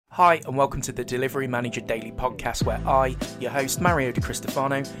Hi and welcome to the Delivery Manager Daily podcast, where I, your host Mario De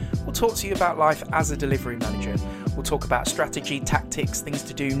Cristofano, will talk to you about life as a delivery manager. We'll talk about strategy, tactics, things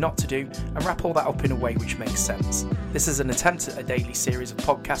to do, not to do, and wrap all that up in a way which makes sense. This is an attempt at a daily series of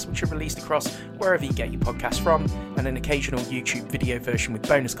podcasts which are released across wherever you get your podcasts from, and an occasional YouTube video version with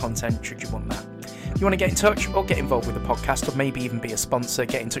bonus content should you want that. If you want to get in touch or get involved with the podcast, or maybe even be a sponsor,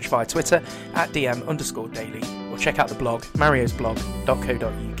 get in touch via Twitter at DM_daily, or check out the blog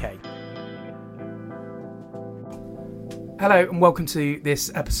mariosblog.co.uk. Hello and welcome to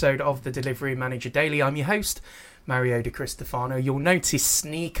this episode of the Delivery Manager Daily. I'm your host, Mario De Cristofano. You'll notice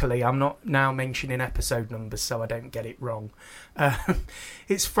sneakily I'm not now mentioning episode numbers so I don't get it wrong.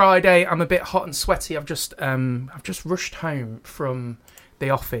 It's Friday. I'm a bit hot and sweaty. I've just rushed home from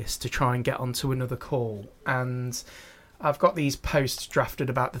the office to try and get onto another call, and I've got these posts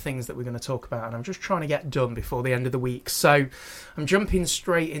drafted about the things that we're going to talk about, and I'm just trying to get done before the end of the week. So I'm jumping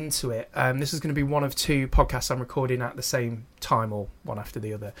straight into it. This is going to be one of two podcasts I'm recording at the same time, or one after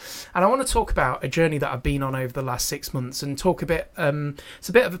the other. And I want to talk about a journey that I've been on over the last 6 months, and talk a bit. It's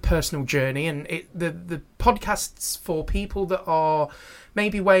a bit of a personal journey, and the podcast's for people that are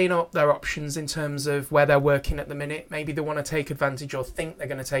maybe weighing up their options in terms of where they're working at the minute. Maybe they want to take advantage, or think they're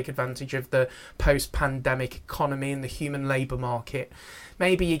going to take advantage of, the post-pandemic economy and the human labour market.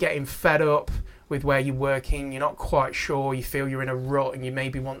 Maybe you're getting fed up with where you're working, you're not quite sure, you feel you're in a rut, and you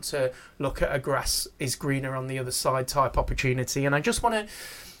maybe want to look at a grass is greener on the other side type opportunity. And I just want to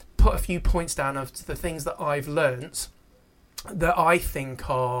put a few points down of the things that I've learnt that I think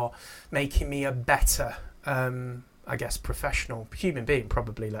are making me a better professional human being,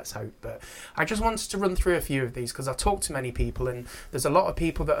 probably, let's hope. But I just wanted to run through a few of these because I talk to many people, and there's a lot of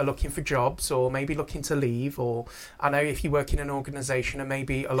people that are looking for jobs, or maybe looking to leave. Or I know if you work in an organisation and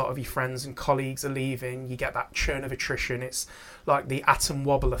maybe a lot of your friends and colleagues are leaving, you get that churn of attrition. It's like the atom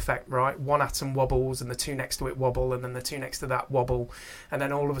wobble effect, right? One atom wobbles and the two next to it wobble, and then the two next to that wobble, and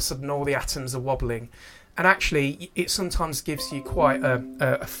then all of a sudden all the atoms are wobbling. And actually, it sometimes gives you quite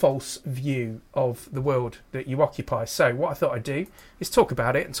a false view of the world that you occupy. So what I thought I'd do is talk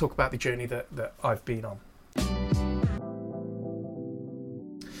about it, and talk about the journey that I've been on.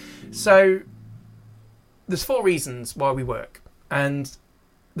 So there's 4 reasons why we work. And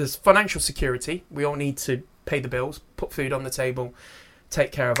there's financial security. We all need to pay the bills, put food on the table,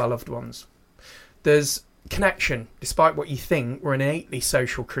 take care of our loved ones. There's connection. Despite what you think, we're innately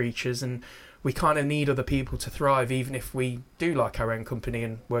social creatures, and we kind of need other people to thrive, even if we do like our own company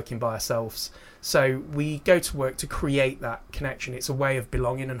and working by ourselves. So we go to work to create that connection. It's a way of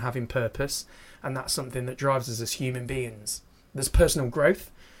belonging and having purpose, and that's something that drives us as human beings. There's personal growth,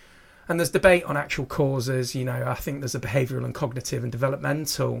 and there's debate on actual causes. You know, I think there's a behavioural and cognitive and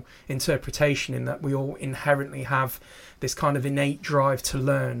developmental interpretation in that we all inherently have this kind of innate drive to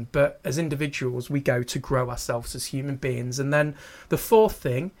learn. But as individuals, we go to grow ourselves as human beings. And then the 4th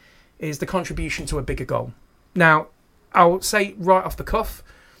thing is the contribution to a bigger goal. Now, I'll say right off the cuff,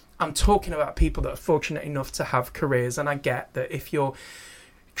 I'm talking about people that are fortunate enough to have careers, and I get that if you're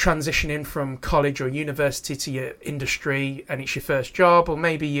transitioning from college or university to your industry and it's your first job, or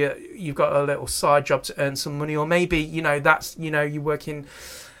maybe you've got a little side job to earn some money, or maybe, you're working,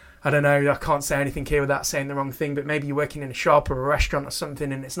 I don't know, I can't say anything here without saying the wrong thing, but maybe you're working in a shop or a restaurant or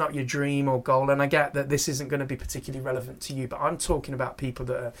something, and it's not your dream or goal. And I get that this isn't going to be particularly relevant to you, but I'm talking about people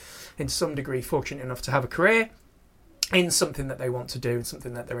that are in some degree fortunate enough to have a career in something that they want to do and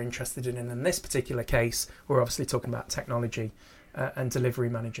something that they're interested in. And in this particular case, we're obviously talking about technology and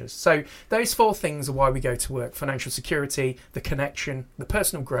delivery managers. So those 4 things are why we go to work: financial security, the connection, the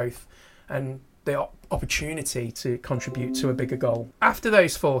personal growth, and the opportunity to contribute to a bigger goal. After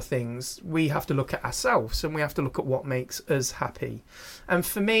those 4 things, we have to look at ourselves, and we have to look at what makes us happy. And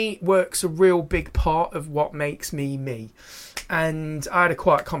for me, work's a real big part of what makes me me. And I had a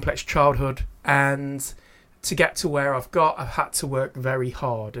quite complex childhood, and to get to where I've got, I've had to work very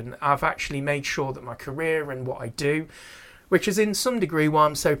hard. And I've actually made sure that my career and what I do, which is in some degree why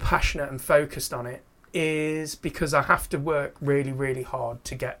I'm so passionate and focused on it, is because I have to work really, really hard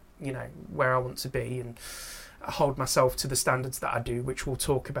to get where I want to be, and hold myself to the standards that I do, which we'll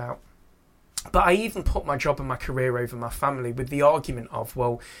talk about. But I even put my job and my career over my family, with the argument of,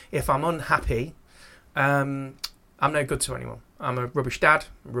 well, if I'm unhappy, I'm no good to anyone. I'm a rubbish dad,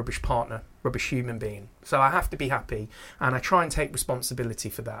 rubbish partner, rubbish human being. So I have to be happy, and I try and take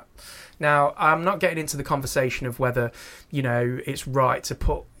responsibility for that. Now, I'm not getting into the conversation of whether, it's right to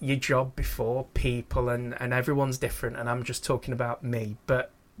put your job before people, and everyone's different, and I'm just talking about me.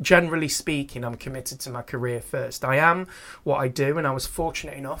 But generally speaking, I'm committed to my career first. I am what I do, and I was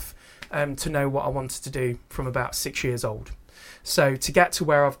fortunate enough to know what I wanted to do from about 6 years old. So to get to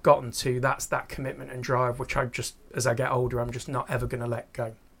where I've gotten to, that's that commitment and drive, which as I get older, I'm just not ever going to let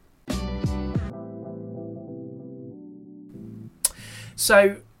go.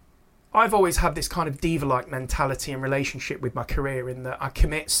 So I've always had this kind of diva-like mentality and relationship with my career, in that I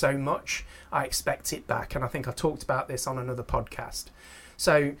commit so much, I expect it back. And I think I've talked about this on another podcast.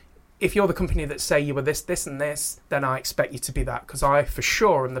 So if you're the company that say you were this, this and this, then I expect you to be that, because I for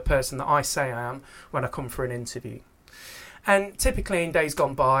sure am the person that I say I am when I come for an interview. And typically in days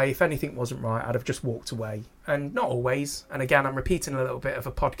gone by, if anything wasn't right, I'd have just walked away. And not always. And again, I'm repeating a little bit of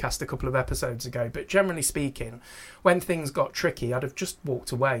a podcast a couple of episodes ago. But generally speaking, when things got tricky, I'd have just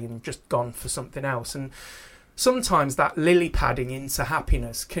walked away and just gone for something else. And sometimes that lily padding into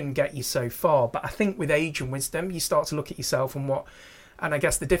happiness can get you so far. But I think with age and wisdom, you start to look at yourself and I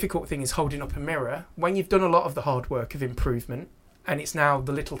guess the difficult thing is holding up a mirror. When you've done a lot of the hard work of improvement, and it's now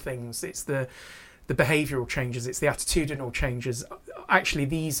the little things, it's the behavioural changes, it's the attitudinal changes. Actually,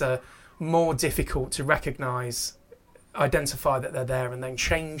 these are more difficult to recognise, identify that they're there, and then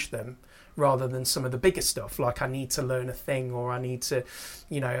change them, rather than some of the bigger stuff, like I need to learn a thing, or I need to,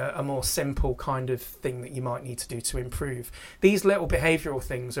 a more simple kind of thing that you might need to do to improve. These little behavioural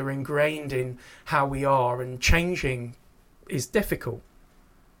things are ingrained in how we are, and changing is difficult.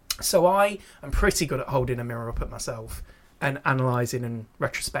 So I am pretty good at holding a mirror up at myself and analysing and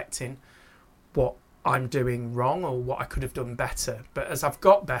retrospecting what I'm doing wrong or what I could have done better. But as I've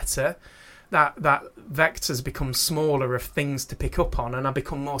got better, that vector's become smaller of things to pick up on, and I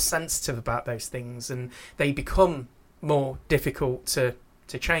become more sensitive about those things, and they become more difficult to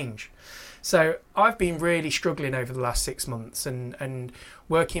change. So I've been really struggling over the last 6 months, and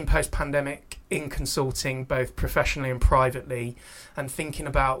working post-pandemic in consulting, both professionally and privately, and thinking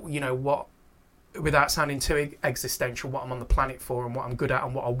about, what, without sounding too existential, what I'm on the planet for and what I'm good at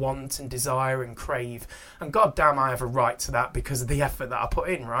and what I want and desire and crave. And goddamn, I have a right to that because of the effort that I put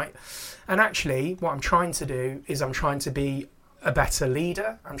in, right? And actually, what I'm trying to do is I'm trying to be a better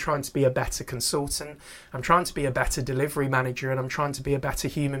leader, I'm trying to be a better consultant, I'm trying to be a better delivery manager, and I'm trying to be a better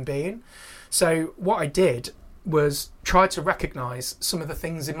human being. So what I did was try to recognise some of the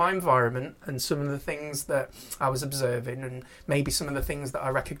things in my environment and some of the things that I was observing, and maybe some of the things that I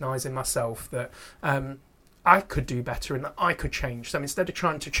recognise in myself that I could do better and that I could change. So instead of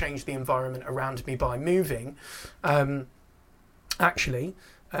trying to change the environment around me by moving, looking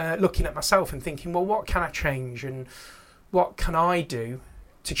at myself and thinking, well, what can I change, and what can I do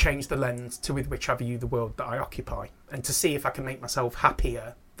to change the lens with which I view the world that I occupy, and to see if I can make myself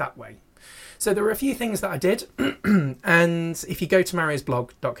happier that way. So there were a few things that I did, and if you go to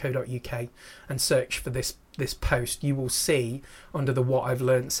mariosblog.co.uk and search for this post, you will see under the What I've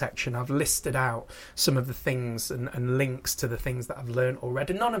Learned section, I've listed out some of the things and links to the things that I've learned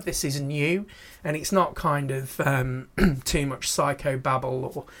already. None of this is new, and it's not kind of too much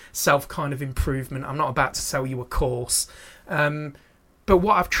psychobabble or self kind of improvement. I'm not about to sell you a course. But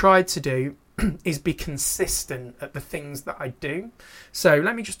what I've tried to do is be consistent at the things that I do. So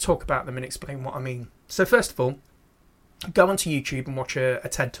let me just talk about them and explain what I mean. So first of all, go onto YouTube and watch a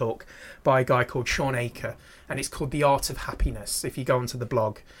TED Talk by a guy called Sean Aker, and it's called The Art of Happiness. If you go onto the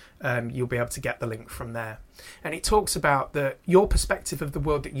blog, you'll be able to get the link from there. And it talks about that your perspective of the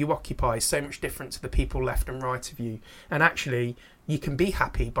world that you occupy is so much different to the people left and right of you. And actually, you can be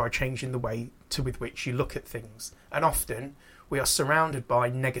happy by changing the way with which you look at things. And often, we are surrounded by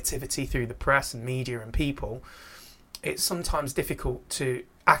negativity through the press and media and people. It's sometimes difficult to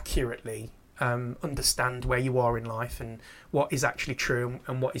accurately understand where you are in life and what is actually true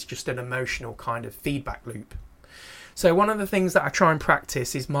and what is just an emotional kind of feedback loop. So one of the things that I try and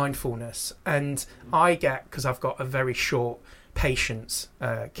practice is mindfulness, and I get, because I've got a very short patience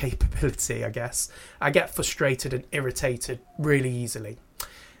capability, I guess, I get frustrated and irritated really easily.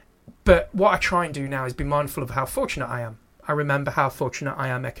 But what I try and do now is be mindful of how fortunate I am. I remember how fortunate I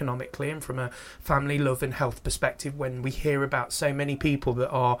am economically and from a family love and health perspective when we hear about so many people that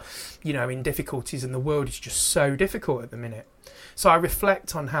are, in difficulties, and the world is just so difficult at the minute. So I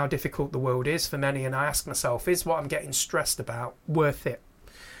reflect on how difficult the world is for many, and I ask myself, is what I'm getting stressed about worth it?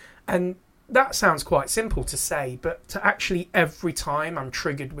 And that sounds quite simple to say, but to actually every time I'm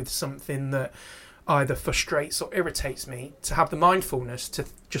triggered with something that either frustrates or irritates me, to have the mindfulness to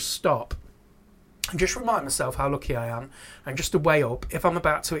just stop and just remind myself how lucky I am, and just to weigh up if I'm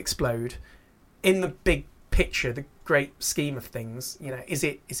about to explode in the big picture, the great scheme of things, is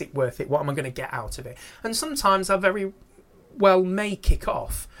it worth it? What am I going to get out of it? And sometimes I very well may kick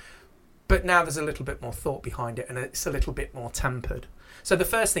off, but now there's a little bit more thought behind it and it's a little bit more tempered. So the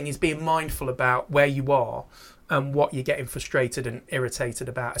first thing is being mindful about where you are and what you're getting frustrated and irritated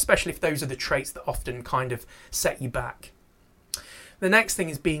about, especially if those are the traits that often kind of set you back. The next thing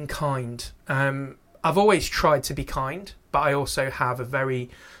is being kind. I've always tried to be kind, but I also have a very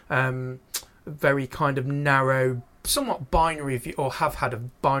kind of narrow, somewhat binary view, or have had a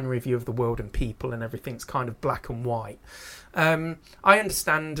binary view of the world and people, and everything's kind of black and white. I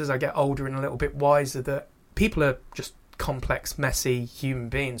understand as I get older and a little bit wiser that people are just complex, messy human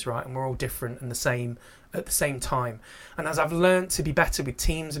beings, right? And we're all different and the same at the same time. And as I've learned to be better with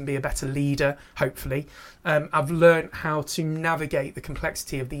teams and be a better leader, hopefully, I've learned how to navigate the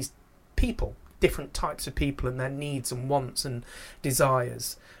complexity of these people, different types of people and their needs and wants and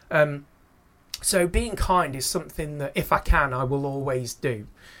desires. So being kind is something that, if I can, I will always do.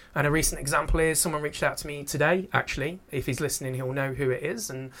 And a recent example is someone reached out to me today, actually. If he's listening, he'll know who it is.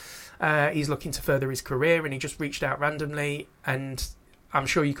 And he's looking to further his career, and he just reached out randomly. And I'm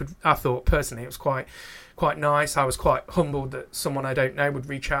sure I thought personally it was quite nice. I was quite humbled that someone I don't know would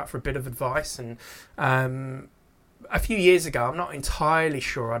reach out for a bit of advice. And a few years ago, I'm not entirely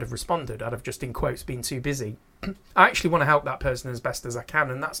sure I'd have responded. I'd have just, in quotes, been too busy. I actually want to help that person as best as I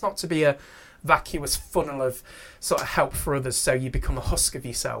can, and that's not to be a vacuous funnel of sort of help for others so you become a husk of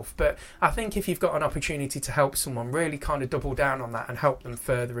yourself. But I think if you've got an opportunity to help someone, really kind of double down on that and help them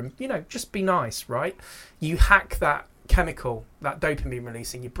further, and just be nice, right? You hack that chemical, that dopamine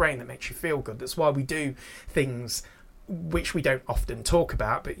release in your brain that makes you feel good. That's why we do things which we don't often talk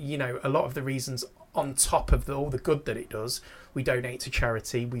about, but a lot of the reasons on top of all the good that it does, we donate to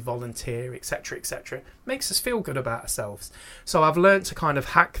charity, we volunteer, etc., etc. Makes us feel good about ourselves. So I've learned to kind of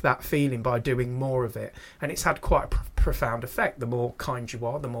hack that feeling by doing more of it, and it's had quite a profound effect. The more kind you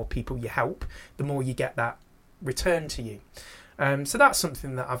are, the more people you help, the more you get that return to you. So that's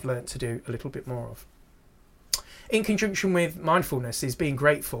something that I've learned to do a little bit more of. In conjunction with mindfulness is being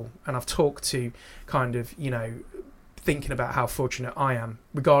grateful, and I've talked to kind of, thinking about how fortunate I am,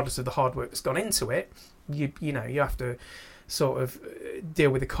 regardless of the hard work that's gone into it. You have to sort of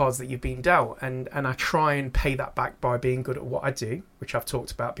deal with the cards that you've been dealt, and I try and pay that back by being good at what I do, which I've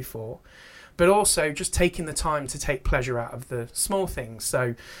talked about before, but also just taking the time to take pleasure out of the small things.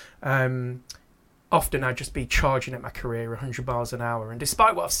 So often I'd just be charging at my career 100 miles an hour, and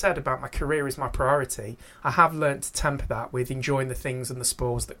despite what I've said about my career is my priority, I have learnt to temper that with enjoying the things and the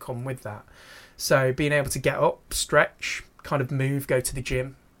spoils that come with that. So being able to get up, stretch, kind of move, go to the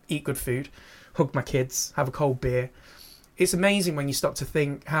gym, eat good food, hug my kids, have a cold beer. It's amazing when you stop to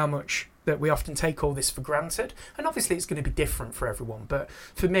think how much that we often take all this for granted. And obviously it's going to be different for everyone. But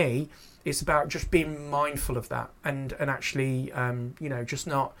for me, it's about just being mindful of that and actually, just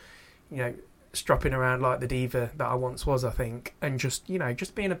not, stropping around like the diva that I once was, I think, and just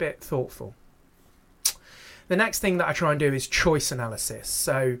being a bit thoughtful. The next thing that I try and do is choice analysis.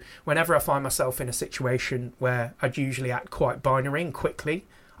 So whenever I find myself in a situation where I'd usually act quite binary and quickly,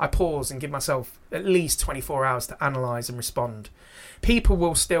 I pause and give myself at least 24 hours to analyse and respond. People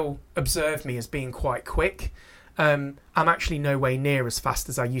will still observe me as being quite quick. I'm actually no way near as fast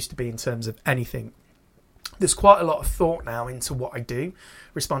as I used to be in terms of anything. There's quite a lot of thought now into what I do,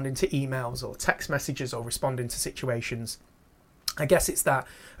 responding to emails or text messages or responding to situations. I guess it's that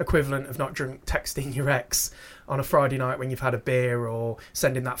equivalent of not drunk texting your ex on a Friday night when you've had a beer, or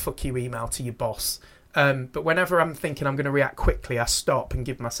sending that fuck you email to your boss. But whenever I'm thinking I'm going to react quickly, I stop and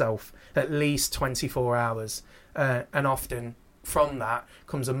give myself at least 24 hours. And often from that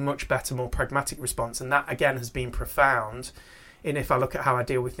comes a much better, more pragmatic response. And that, again, has been profound in, if I look at how I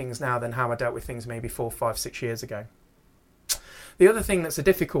deal with things now, than how I dealt with things maybe 4, 5, 6 years ago. The other thing that's a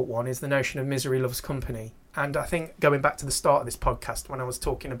difficult one is the notion of misery loves company. And I think going back to the start of this podcast, when I was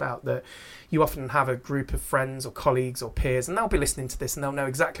talking about that you often have a group of friends or colleagues or peers, and they'll be listening to this and they'll know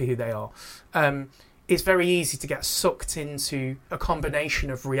exactly who they are. It's very easy to get sucked into a combination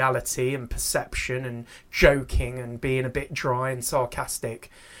of reality and perception and joking and being a bit dry and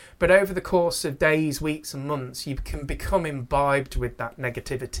sarcastic. But over the course of days, weeks and months, you can become imbibed with that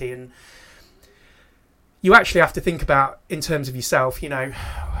negativity, and you actually have to think about, in terms of yourself,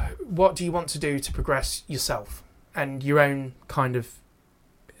 what do you want to do to progress yourself and your own kind of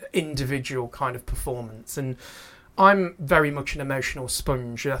individual kind of performance. And I'm very much an emotional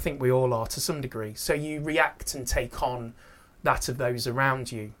sponge. I think we all are to some degree. So you react and take on that of those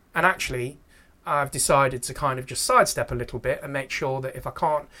around you. And actually, I've decided to kind of just sidestep a little bit and make sure that if I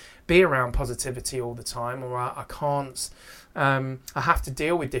can't be around positivity all the time, or I can't, I have to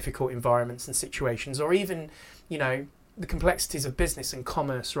deal with difficult environments and situations, or even, the complexities of business and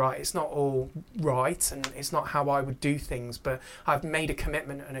commerce, right? It's not all right, and it's not how I would do things, but I've made a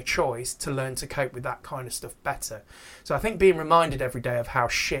commitment and a choice to learn to cope with that kind of stuff better. So I think being reminded every day of how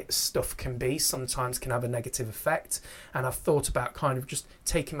shit stuff can be sometimes can have a negative effect, and I've thought about kind of just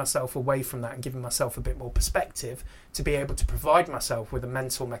taking myself away from that and giving myself a bit more perspective to be able to provide myself with a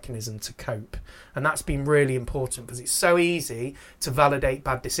mental mechanism to cope. And that's been really important, because it's so easy to validate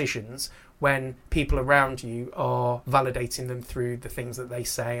bad decisions when people around you are validating them through the things that they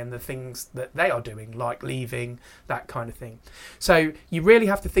say and the things that they are doing, like leaving, that kind of thing. So you really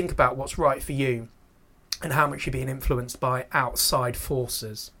have to think about what's right for you and how much you're being influenced by outside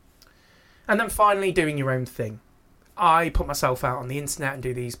forces. And then finally, doing your own thing. I put myself out on the internet and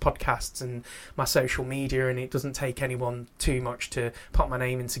do these podcasts and my social media, and it doesn't take anyone too much to pop my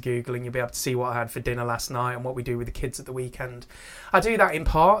name into Google and you'll be able to see what I had for dinner last night and what we do with the kids at the weekend. I do that in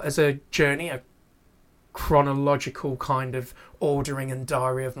part as a journey, a chronological kind of ordering and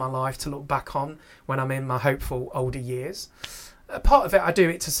diary of my life to look back on when I'm in my hopeful older years. Part of it, I do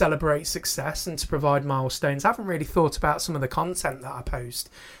it to celebrate success and to provide milestones. I haven't really thought about some of the content that I post,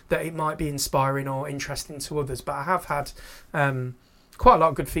 that it might be inspiring or interesting to others, but I have had quite a lot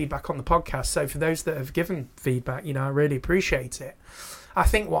of good feedback on the podcast. So for those that have given feedback, I really appreciate it. I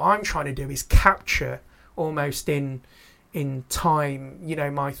think what I'm trying to do is capture almost in time,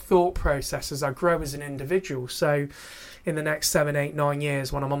 my thought process as I grow as an individual. So in the next 7, 8, 9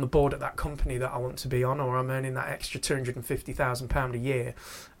 years, when I'm on the board at that company that I want to be on, or I'm earning that extra £250,000 a year,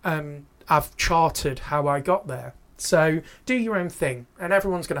 I've charted how I got there. So do your own thing, and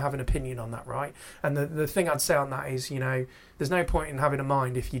everyone's going to have an opinion on that, right? And the thing I'd say on that is, there's no point in having a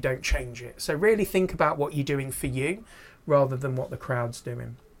mind if you don't change it. So really think about what you're doing for you rather than what the crowd's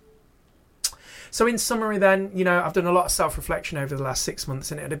doing. So in summary then, I've done a lot of self-reflection over the last 6 months,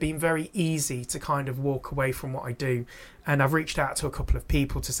 and it had been very easy to kind of walk away from what I do. And I've reached out to a couple of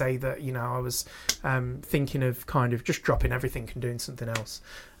people to say that, I was thinking of kind of just dropping everything and doing something else.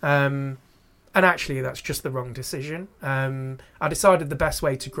 And actually, that's just the wrong decision. I decided the best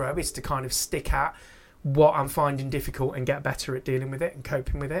way to grow is to kind of stick at what I'm finding difficult and get better at dealing with it and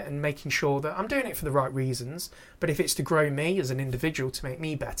coping with it and making sure that I'm doing it for the right reasons. But if it's to grow me as an individual, to make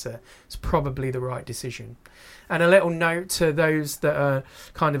me better, it's probably the right decision. And a little note to those that are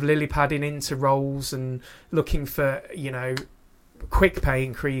kind of lily padding into roles and looking for, quick pay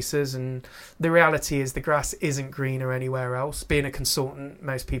increases, and the reality is the grass isn't greener anywhere else. Being a consultant,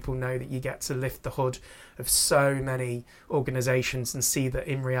 most people know that you get to lift the hood of so many organisations and see that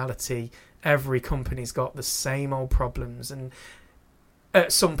in reality every company's got the same old problems, and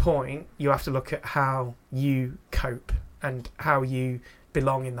at some point you have to look at how you cope and how you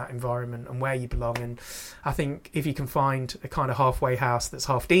belong in that environment and where you belong. And I think if you can find a kind of halfway house that's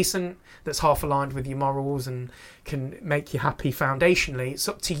half decent, that's half aligned with your morals and can make you happy foundationally, it's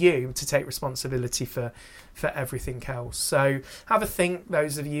up to you to take responsibility for everything else. So have a think,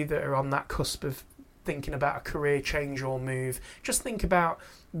 those of you that are on that cusp of thinking about a career change or move, just think about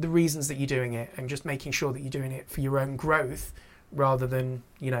the reasons that you're doing it and just making sure that you're doing it for your own growth rather than,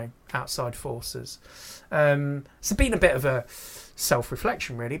 outside forces. It's been a bit of a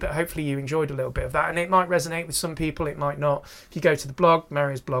self-reflection really, but hopefully you enjoyed a little bit of that, and it might resonate with some people, it might not. If you go to the blog,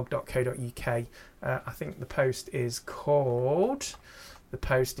 mariusblog.co.uk, I think the post is called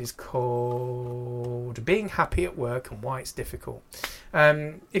Being Happy at Work and Why It's Difficult.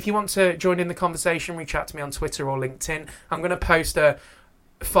 If you want to join in the conversation, reach out to me on Twitter or LinkedIn. I'm going to post a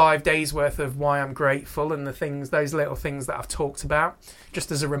 5 days worth of why I'm grateful and those little things that I've talked about, just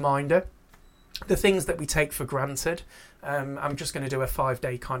as a reminder. The things that we take for granted, I'm just going to do a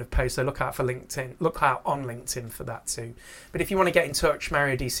 5-day kind of post, so look out on LinkedIn for that too. But if you want to get in touch,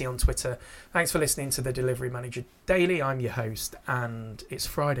 Mario DC on Twitter. Thanks for listening to the Delivery Manager Daily. I'm your host, and it's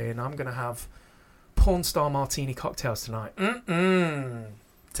Friday, and I'm going to have porn star martini cocktails tonight.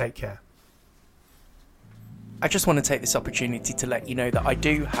 Take care. I just want to take this opportunity to let you know that I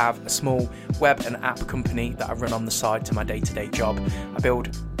do have a small web and app company that I run on the side to my day-to-day job. I build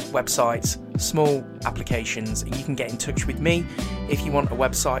websites, small applications, and you can get in touch with me if you want a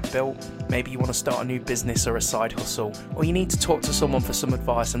website built. Maybe you want to start a new business or a side hustle, or you need to talk to someone for some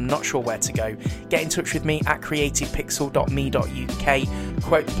advice and not sure where to go. Get in touch with me at creativepixel.me.uk,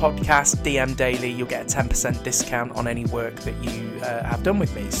 quote the podcast, DM daily, you'll get a 10% discount on any work that you have done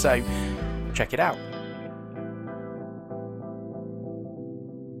with me. So check it out.